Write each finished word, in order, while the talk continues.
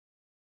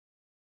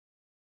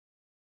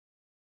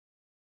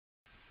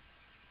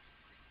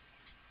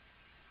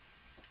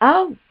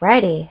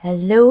Alrighty,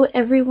 hello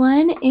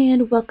everyone,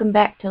 and welcome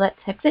back to Let's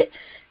Hexxit.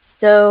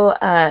 So,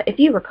 if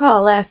you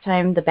recall, last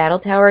time the battle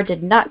tower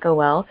did not go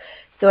well,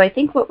 so I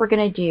think what we're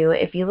going to do,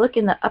 if you look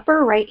in the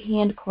upper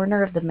right-hand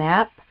corner of the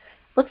map,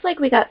 looks like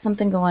we got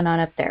something going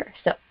on up there.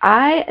 So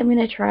I am going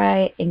to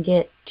try and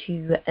get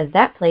to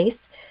that place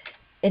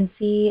and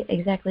see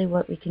exactly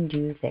what we can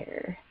do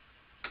there.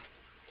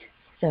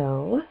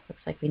 So,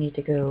 looks like we need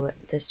to go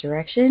this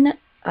direction.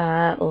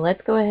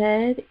 Let's go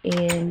ahead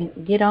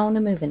and get on to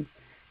moving.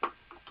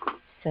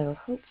 So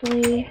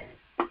hopefully,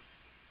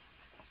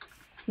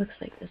 looks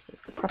like this is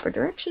the proper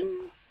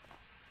direction.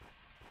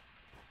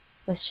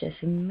 Let's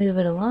just move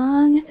it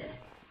along.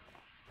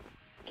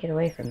 Get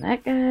away from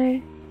that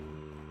guy.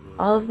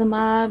 All of the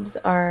mobs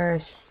are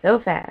so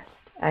fast.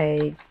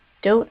 I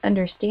don't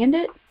understand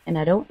it, and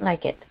I don't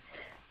like it.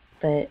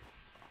 But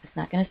it's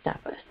not going to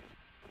stop us.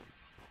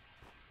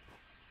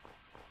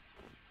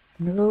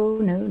 No,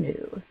 no,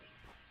 no.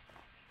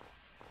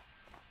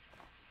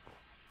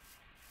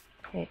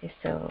 Okay,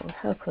 so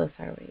how close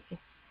are we?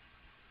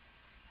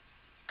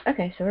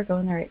 Okay, so we're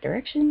going the right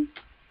direction.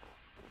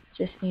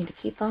 Just need to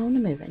keep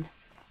on moving.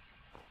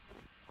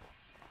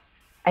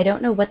 I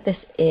don't know what this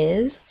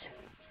is.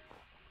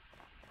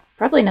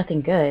 Probably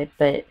nothing good,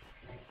 but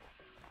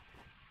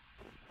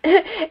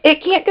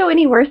it can't go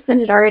any worse than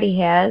it already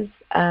has.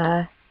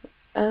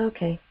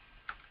 Okay.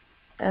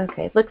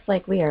 Okay, looks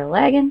like we are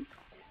lagging.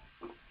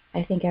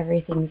 I think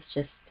everything's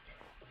just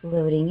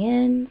loading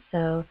in,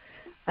 so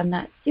I'm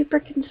not super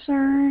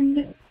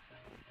concerned.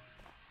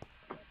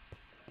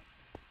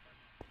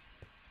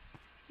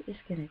 Just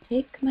gonna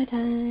take my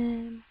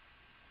time,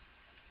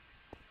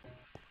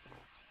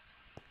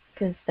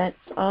 because that's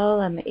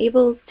all I'm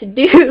able to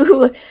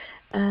do.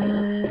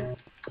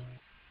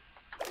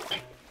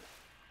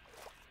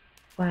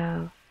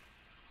 Wow.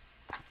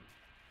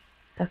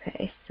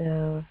 Okay,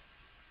 so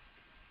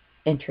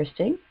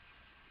interesting.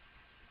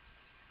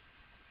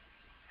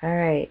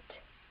 Alright.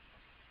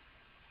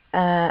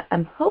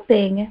 I'm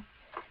hoping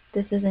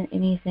this isn't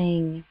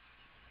anything.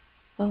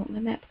 Oh, my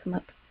map come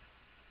up.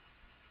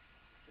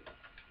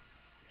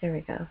 There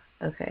we go.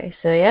 Okay,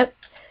 so yep.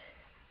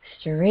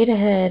 Straight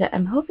ahead.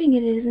 I'm hoping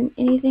it isn't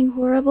anything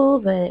horrible,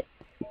 but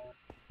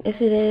if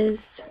it is,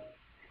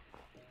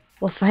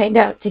 we'll find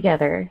out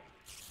together.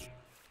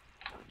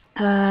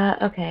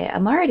 Okay,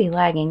 I'm already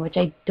lagging, which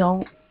I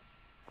don't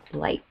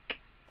like.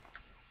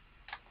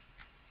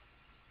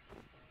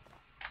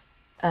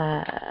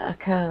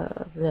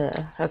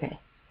 Okay.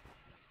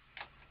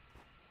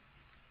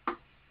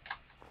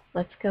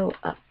 Let's go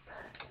up.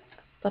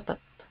 Up, up.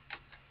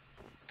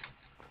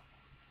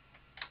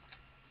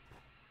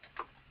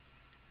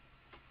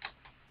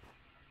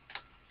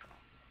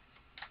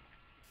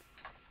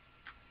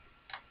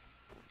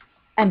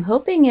 I'm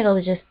hoping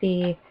it'll just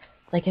be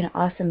like an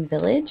awesome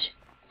village.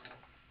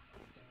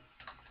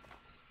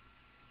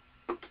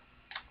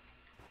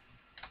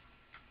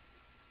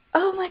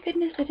 Oh my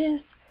goodness, it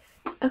is.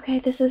 Okay,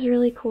 this is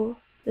really cool.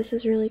 This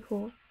is really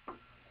cool.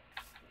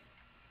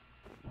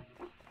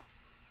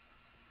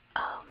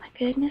 Oh my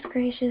goodness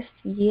gracious.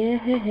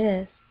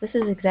 Yes. This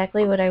is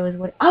exactly what I was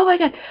wanting. Oh my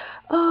god.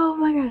 Oh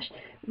my gosh.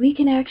 We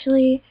can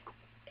actually,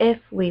 if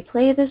we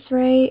play this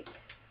right,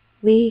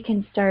 we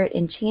can start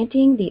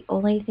enchanting. The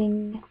only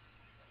thing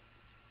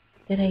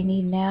that I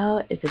need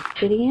now is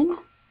obsidian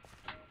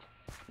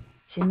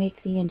to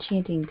make the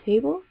enchanting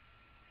table.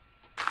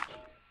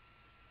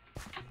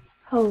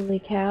 Holy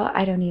cow,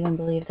 I don't even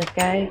believe this,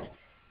 guys.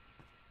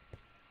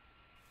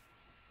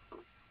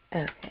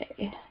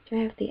 Okay, do I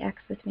have the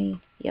axe with me?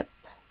 Yep.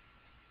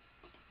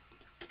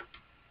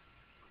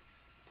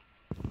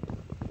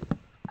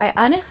 I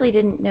honestly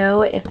didn't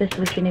know if this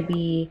was going to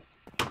be...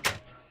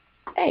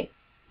 Hey!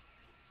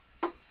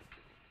 I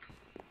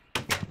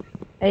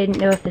didn't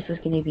know if this was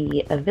going to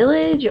be a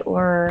village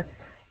or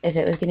if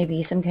it was going to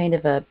be some kind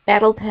of a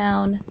battle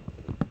town.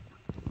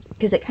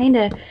 Because it kind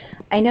of...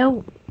 I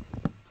know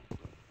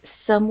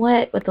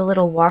somewhat what the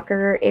little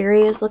walker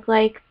areas look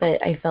like,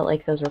 but I felt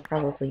like those were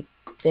probably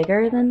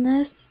bigger than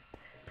this.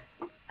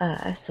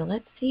 So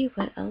let's see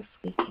what else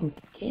we can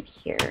get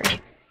here.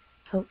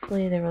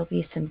 Hopefully there will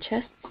be some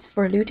chests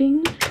for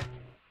looting.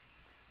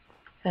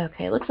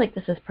 Okay, looks like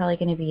this is probably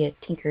going to be a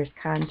Tinker's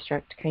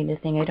Construct kind of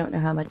thing. I don't know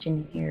how much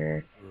in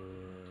here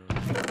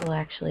will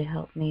actually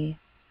help me.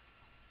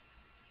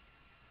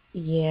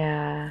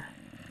 Yeah.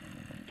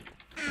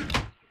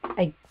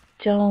 I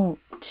don't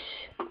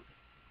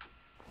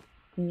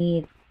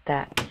need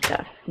that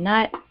stuff.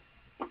 Not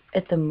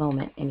at the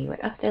moment, anyway.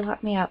 Oh, they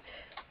locked me out.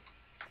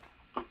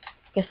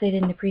 Guess they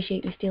didn't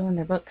appreciate me stealing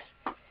their books.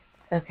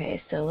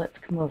 Okay, so let's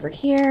come over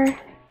here.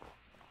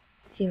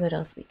 See what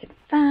else we can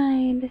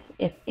find,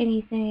 if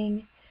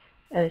anything.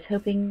 I was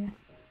hoping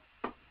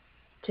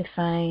to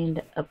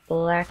find a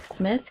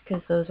blacksmith,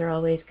 because those are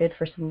always good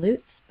for some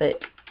loots, but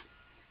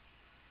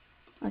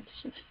let's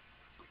just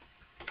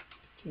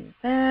do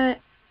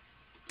that.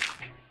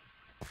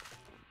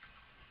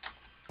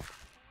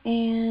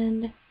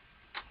 And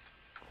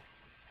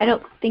I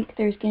don't think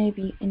there's going to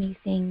be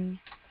anything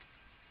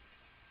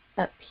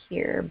up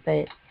here,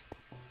 but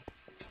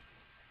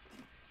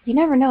you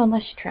never know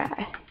unless you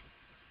try.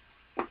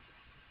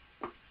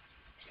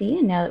 See,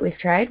 and now that we've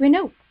tried, we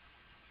know.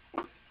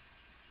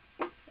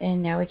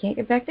 And now we can't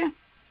get back down.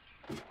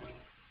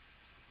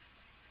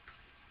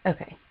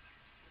 Okay.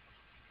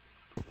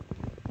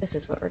 This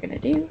is what we're going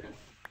to do.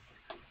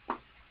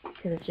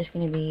 Because it's just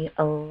going to be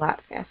a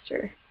lot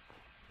faster.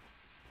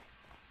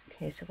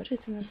 Okay, so what is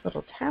in this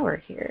little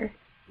tower here?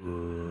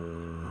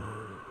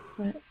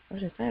 What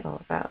is that all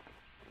about?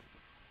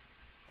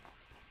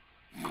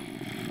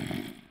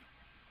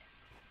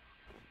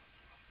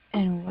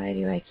 And why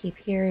do I keep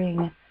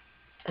hearing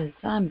a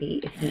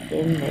zombie? Is he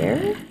in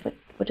there?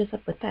 What is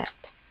up with that?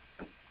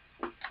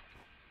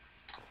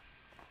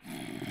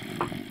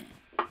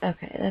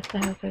 Okay, that's the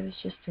house I was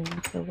just in.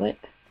 So what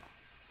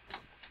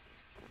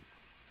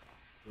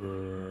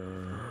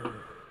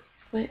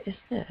is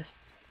this?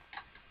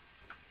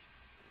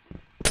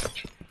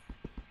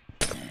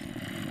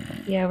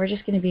 Yeah, we're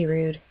just gonna be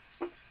rude.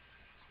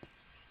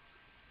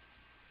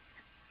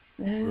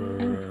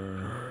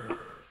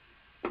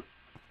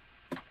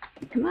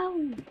 Come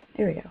on.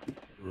 There we go.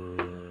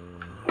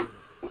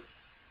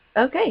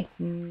 Okay,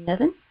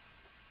 nothing.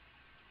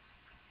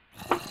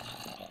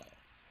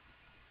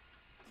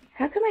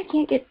 How come I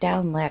can't get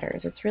down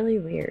ladders? It's really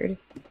weird.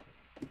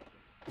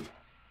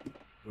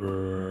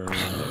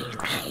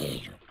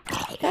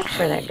 That's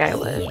where that guy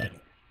was.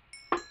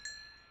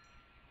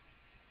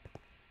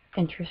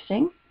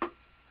 Interesting.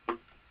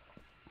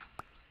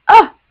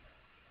 Oh!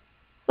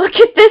 Look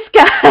at this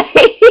guy!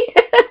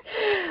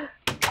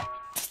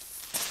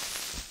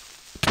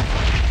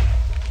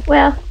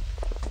 Well,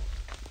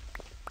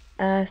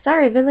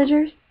 sorry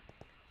villagers.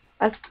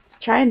 I was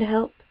trying to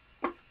help.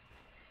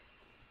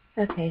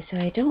 Okay, so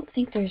I don't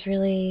think there's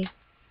really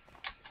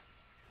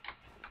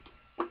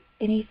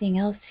anything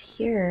else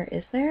here,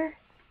 is there?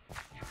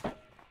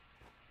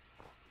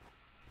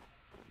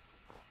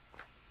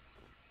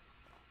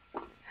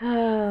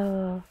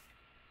 Oh.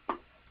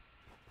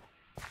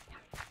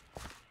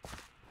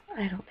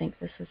 I don't think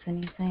this is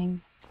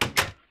anything.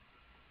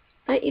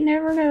 But you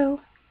never know.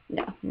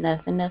 No,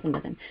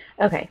 nothing.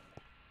 Okay.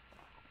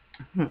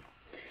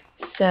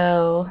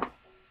 So,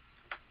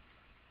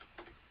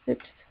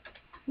 oops.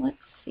 Let's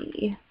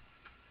see.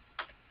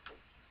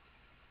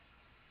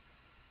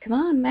 Come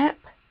on, map.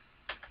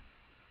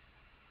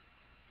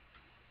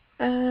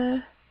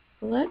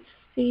 Let's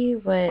see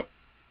what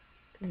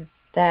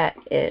that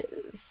is.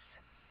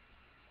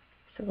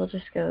 So we'll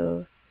just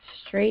go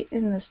straight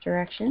in this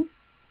direction.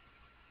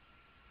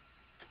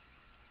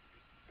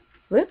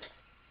 Whoops.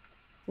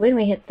 When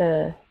we hit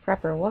the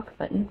proper walk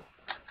button.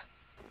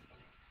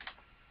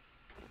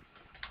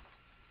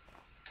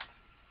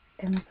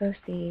 And we'll go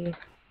see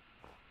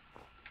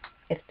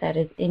if that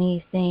is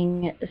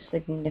anything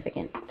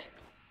significant.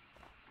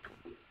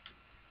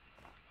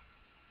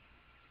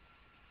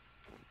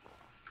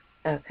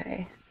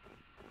 Okay.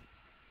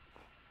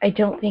 I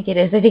don't think it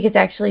is. I think it's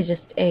actually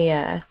just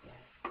a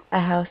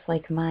house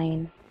like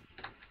mine.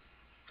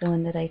 The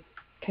one that I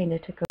kind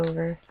of took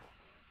over.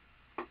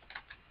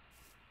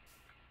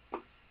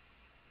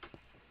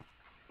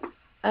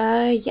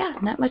 Yeah,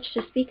 not much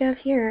to speak of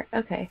here.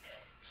 Okay.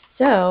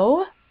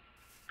 So,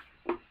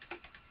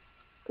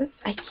 oops,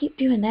 I keep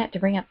doing that to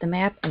bring up the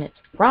map and it's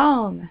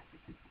wrong.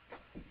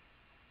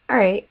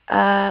 Alright,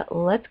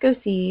 let's go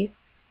see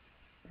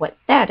what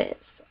that is.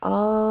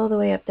 All the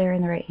way up there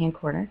in the right hand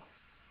corner.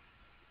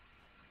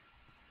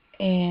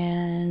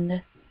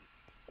 And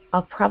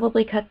I'll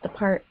probably cut the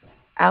part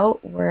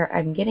out where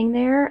I'm getting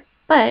there,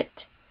 but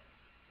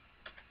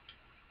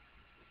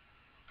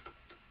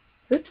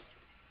oops,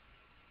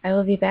 I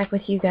will be back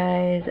with you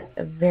guys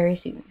very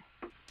soon.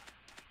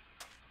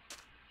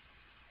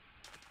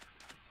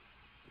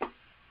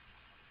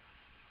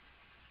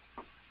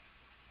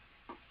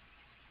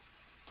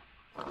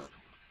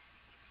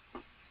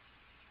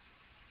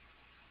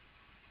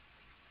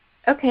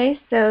 Okay,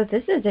 so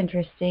this is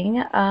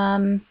interesting.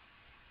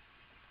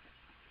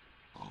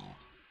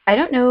 I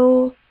don't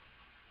know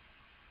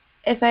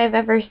if I've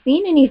ever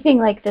seen anything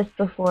like this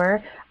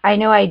before. I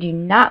know I do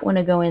not want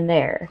to go in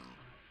there.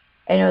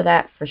 I know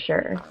that for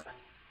sure.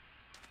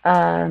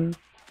 Come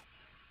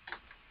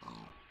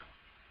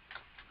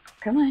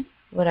on.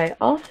 What I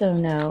also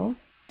know,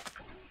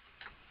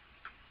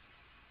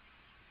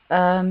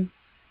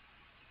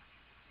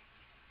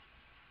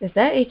 is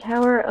that a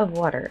tower of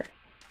water?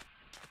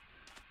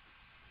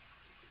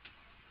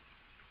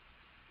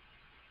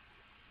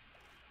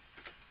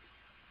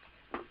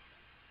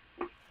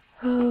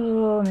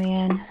 Oh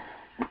man,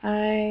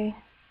 I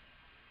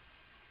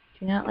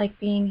do not like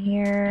being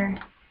here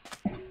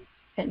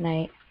at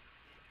night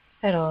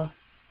at all.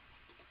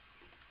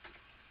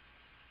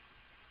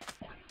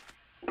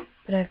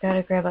 But I've got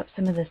to grab up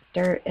some of this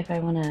dirt if I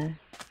want to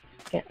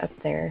get up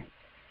there.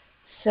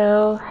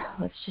 So,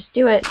 let's just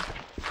do it.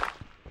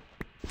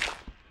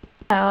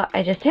 Now,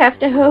 I just have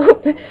to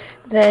hope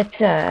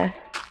that,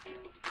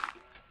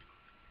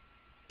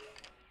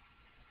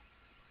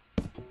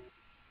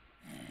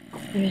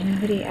 There's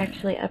nobody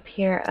actually up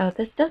here. Oh,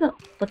 this doesn't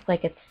look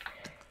like it's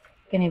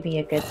gonna be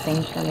a good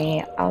thing for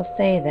me. I'll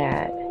say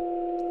that.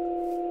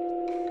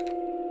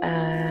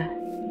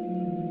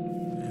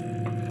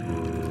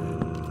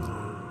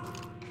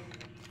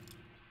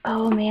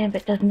 Oh man,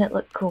 but doesn't it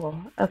look cool?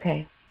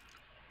 Okay.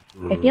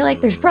 I feel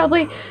like there's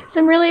probably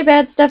some really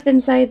bad stuff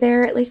inside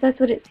there. At least that's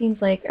what it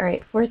seems like.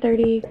 Alright,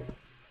 430.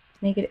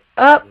 Negative.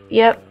 Oh,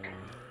 yep.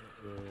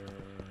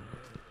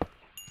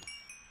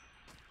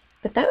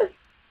 But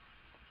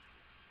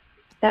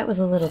that was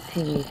a little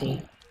too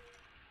easy.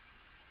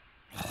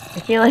 I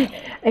feel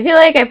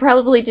like I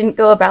probably didn't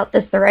go about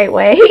this the right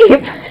way.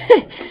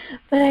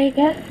 But I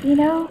guess, you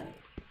know,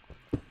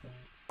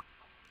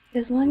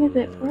 as long as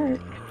it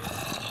works.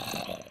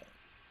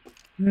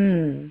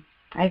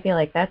 I feel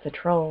like that's a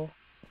troll.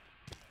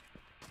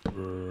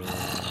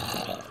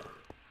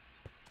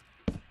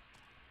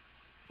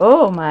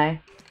 Oh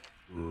my.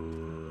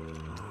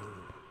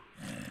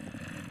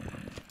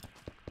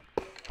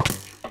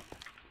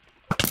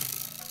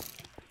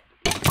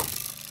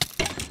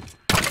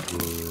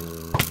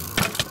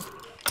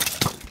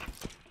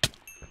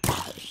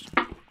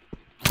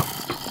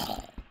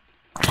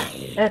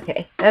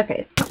 Okay,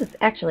 okay, this is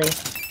actually...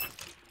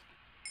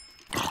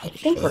 I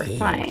think we're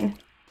fine.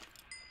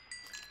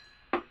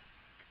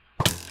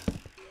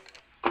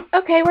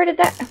 Okay, where did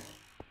that...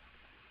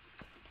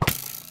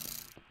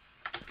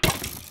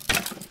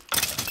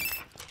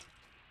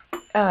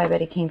 Oh, I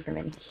bet it came from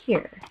in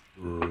here.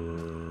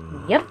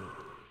 Yep.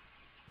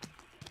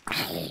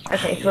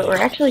 Okay, so what we're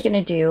actually going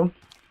to do,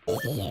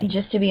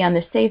 just to be on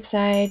the safe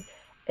side,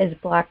 is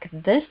block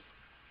this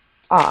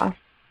off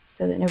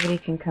so that nobody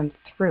can come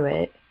through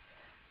it.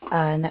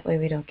 And that way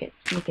we don't get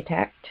sneak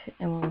attacked.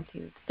 And we'll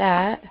do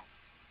that.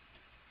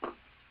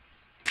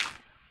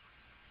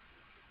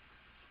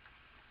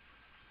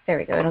 There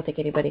we go. I don't think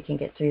anybody can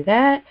get through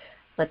that.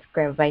 Let's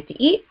grab a bite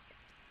to eat.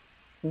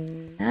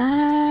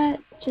 Not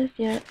just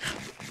yet.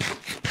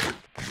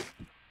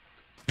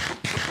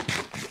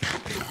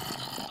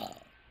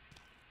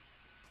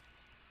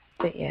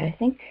 But yeah, I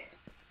think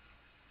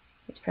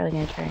it's probably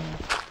going to try and...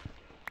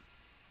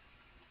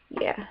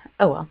 Yeah.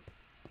 Oh well.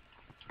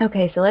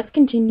 Okay, so let's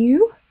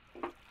continue.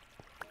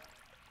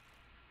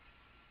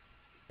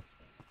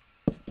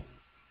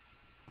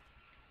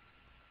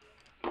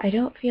 I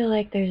don't feel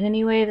like there's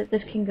any way that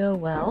this can go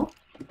well.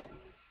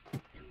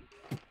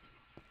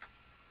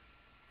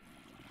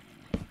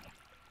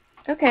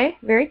 Okay,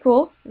 very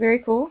cool, very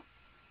cool.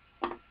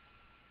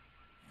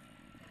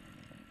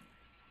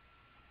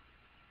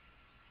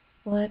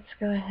 Let's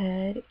go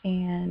ahead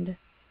and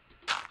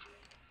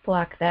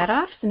block that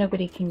off so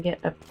nobody can get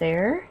up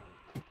there.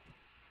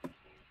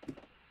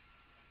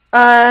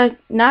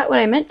 Not what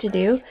I meant to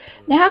do.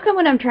 Now how come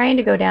when I'm trying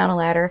to go down a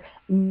ladder,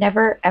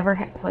 never ever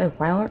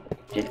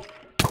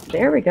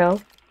there we go.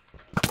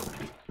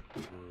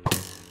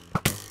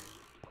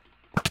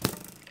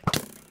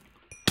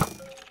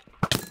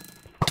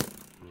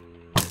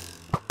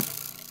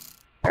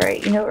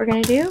 Alright, you know what we're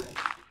gonna do?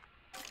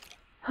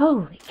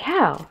 Holy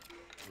cow.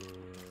 You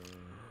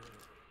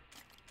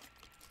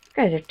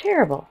guys are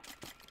terrible.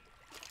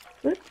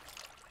 Oops.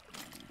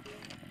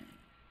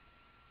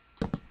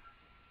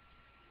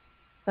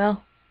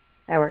 Well,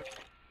 that worked.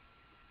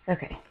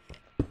 Okay.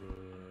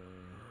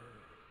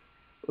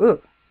 Ooh.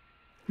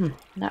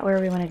 Not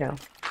where we want to go.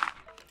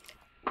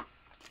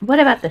 What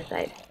about this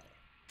side?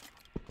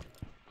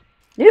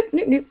 Nope,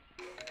 nope, nope.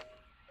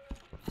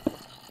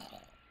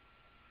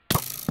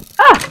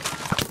 Ah!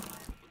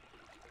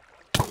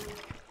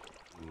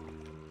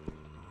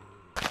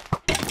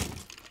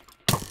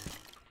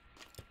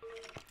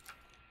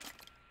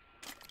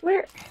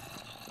 Where?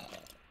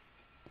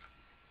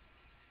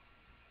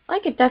 I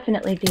could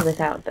definitely do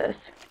without this.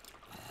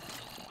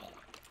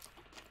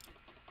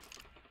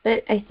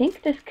 But I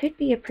think this could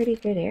be a pretty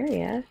good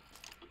area.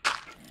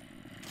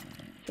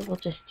 So we'll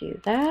just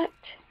do that.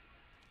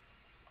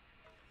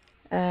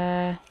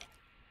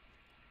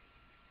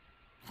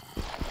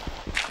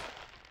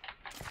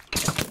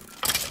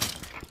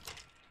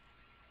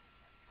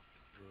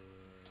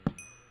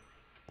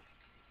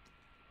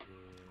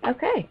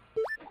 Okay.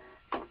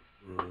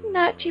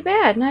 Not too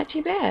bad, not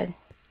too bad.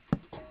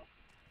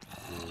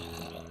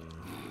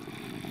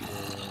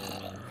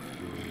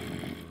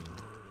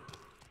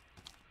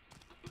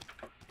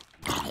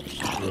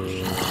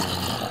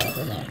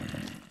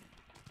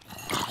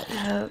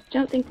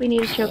 Don't think we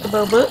need a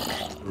chocobo book.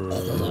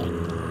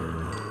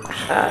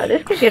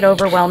 This could get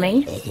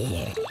overwhelming.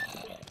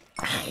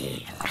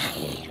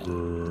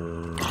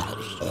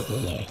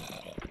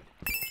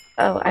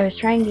 Oh, I was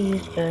trying to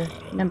use the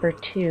number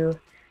 2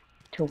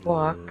 to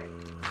walk.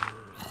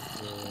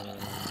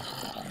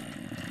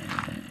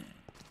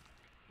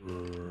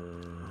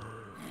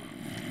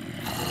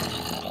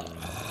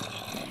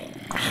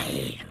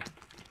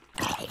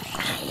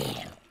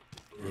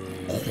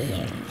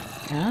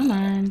 Come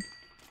on.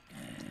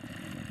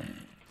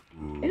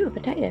 Ooh,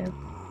 potato.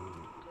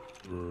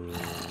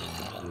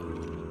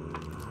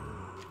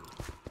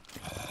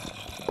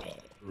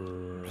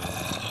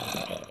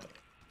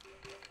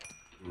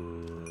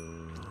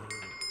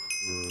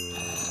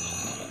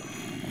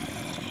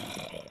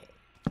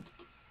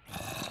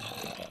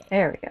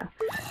 There we go.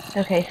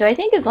 Okay, so I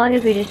think as long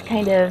as we just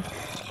kind of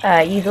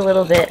use a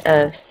little bit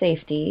of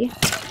safety.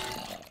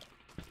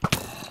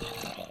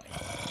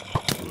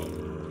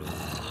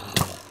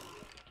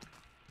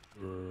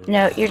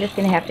 No, you're just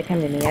going to have to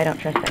come to me. I don't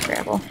trust that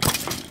gravel.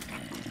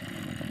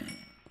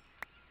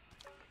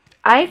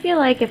 I feel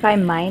like if I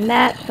mine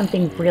that,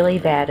 something really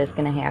bad is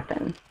going to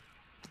happen.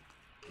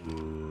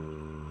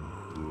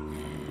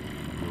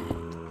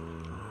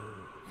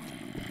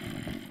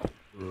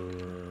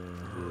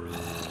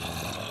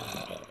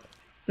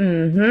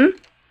 Mm-hmm.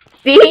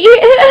 See?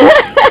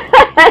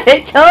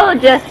 I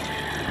told ya!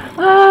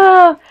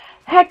 Oh,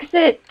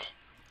 Hexxit!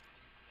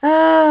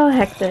 Oh,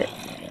 Hexxit.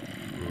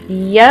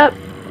 Yep.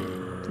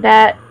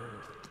 That...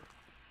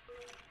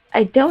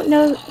 I don't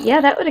know...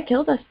 Yeah, that would have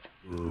killed us.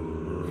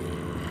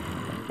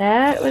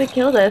 That would have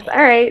killed us.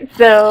 Alright,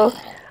 so...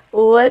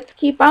 Let's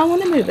keep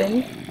on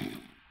moving.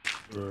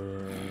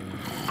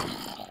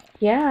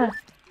 Yeah.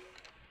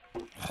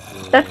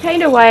 That's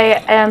kind of why,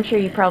 I'm sure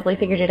you probably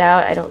figured it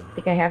out, I don't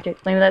think I have to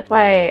explain, but that's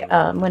why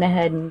I went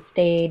ahead and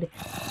stayed,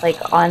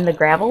 like, on the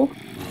gravel.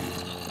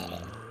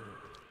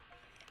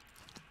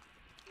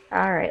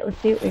 Alright, let's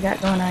see what we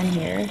got going on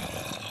here.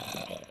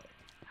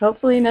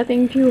 Hopefully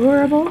nothing too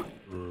horrible.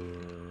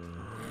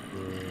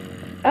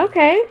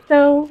 Okay,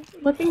 so,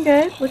 looking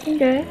good, looking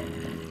good.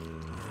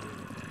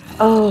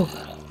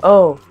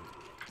 Oh,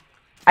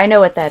 I know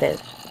what that is.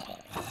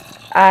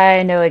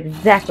 I know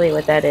exactly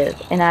what that is,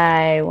 and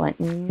I want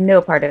no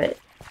part of it.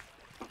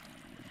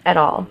 At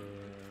all.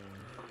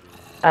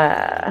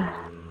 That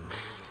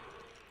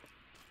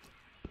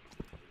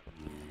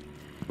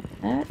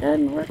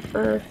doesn't work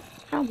for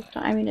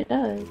cobblestone. I mean, it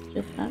does,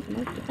 just not the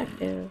most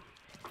effective.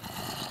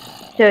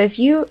 So if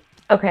you...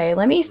 Okay,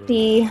 let me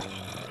see...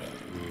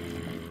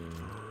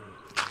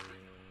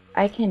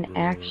 I can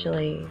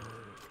actually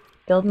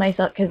build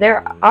myself... Because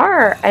there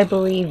are, I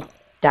believe,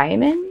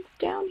 diamonds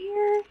down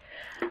here.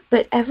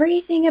 But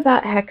everything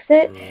about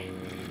Hexxit...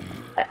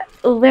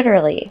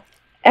 literally,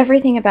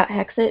 everything about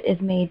Hexxit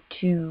is made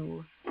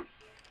to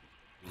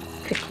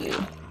trick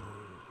you.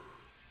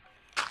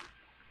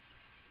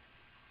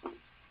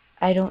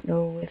 I don't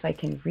know if I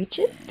can reach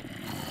it.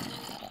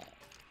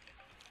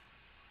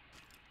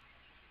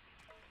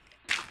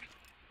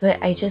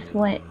 But I just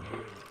want...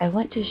 I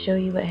want to show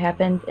you what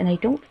happens, and I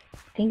don't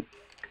think...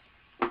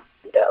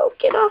 No,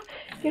 get off!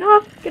 Get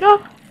off! Get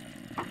off!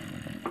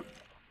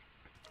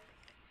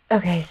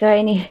 Okay, so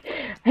I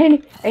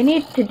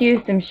need to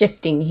do some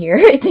shifting here,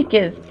 I think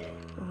is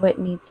what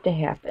needs to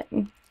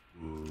happen.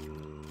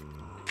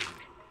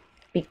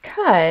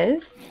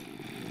 Because...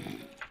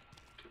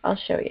 I'll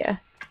show you.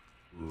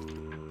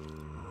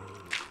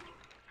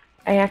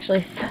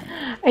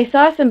 I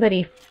saw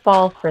somebody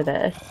fall for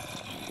this.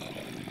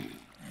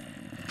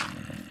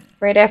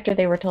 Right after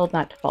they were told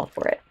not to fall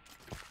for it.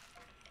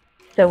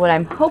 So what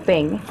I'm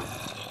hoping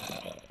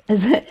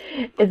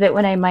is that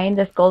when I mine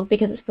this gold,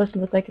 because it's supposed to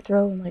look like a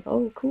throne, I'm like,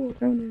 oh cool,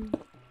 throne.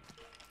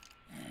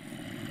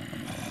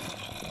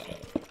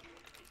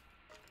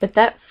 But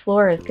that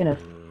floor is gonna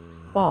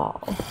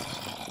fall.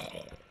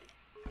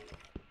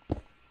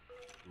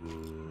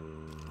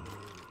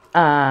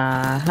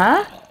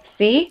 Uh-huh.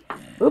 See?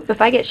 Oop,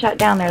 if I get shot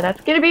down there,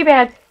 that's gonna be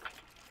bad.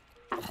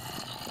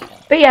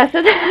 But yeah,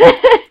 so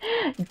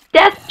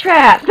death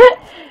trap!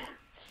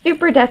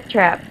 Super death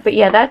trap. But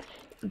yeah,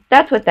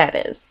 that's what that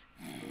is.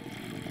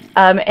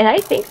 And I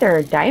think there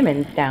are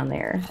diamonds down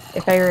there,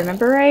 if I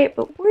remember right,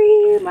 but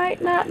we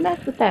might not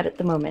mess with that at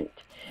the moment.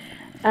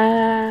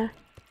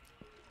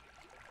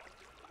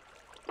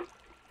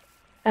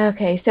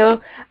 Okay,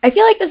 so I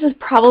feel like this is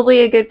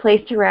probably a good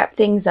place to wrap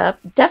things up.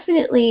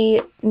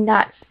 Definitely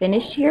not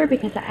finished here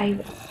because I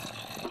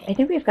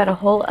think we've got a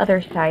whole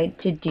other side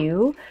to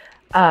do.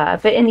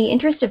 But in the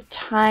interest of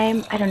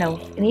time, I don't know,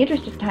 in the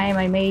interest of time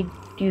I may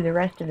do the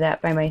rest of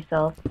that by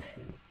myself.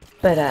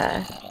 But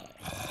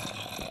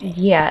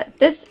yeah,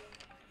 this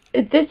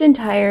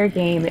entire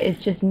game is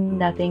just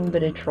nothing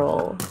but a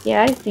troll.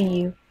 Yeah, I see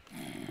you.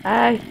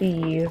 I see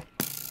you.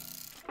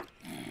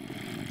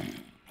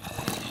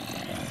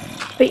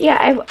 But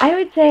yeah, I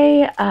would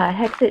say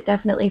Hexxit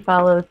definitely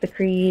follows the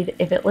creed.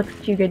 If it looks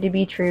too good to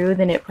be true,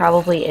 then it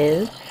probably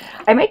is.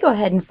 I might go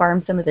ahead and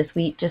farm some of this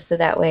wheat just so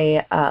that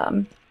way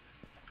I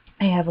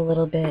have a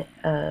little bit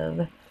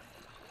of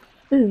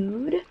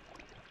food.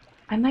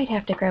 I might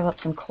have to grab up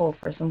some coal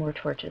for some more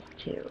torches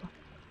too.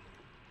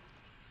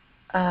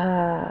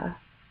 Oh,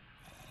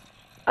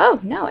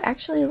 no,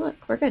 actually, look,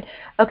 we're good.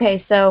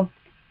 Okay, so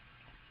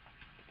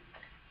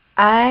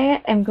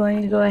I am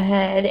going to go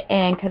ahead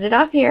and cut it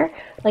off here.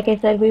 Like I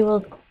said, we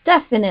will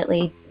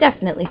definitely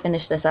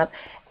finish this up,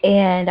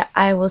 and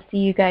I will see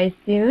you guys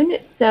soon.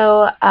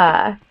 So,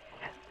 I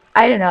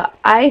don't know,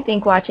 I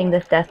think watching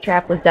this death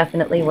trap was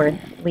definitely worth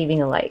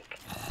leaving a like.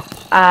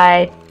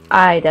 I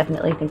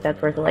definitely think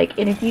that's worth a like,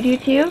 and if you do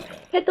too,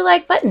 hit the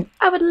like button.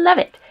 I would love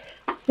it.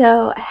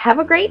 So, have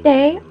a great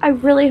day. I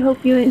really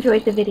hope you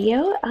enjoyed the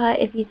video.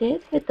 If you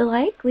did, hit the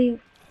like, leave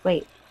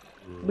a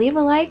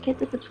like, hit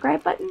the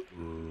subscribe button.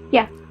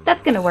 Yeah,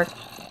 that's gonna work.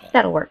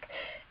 That'll work.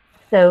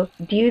 So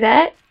do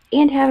that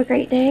and have a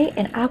great day,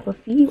 and I will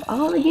see you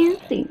all again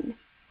soon.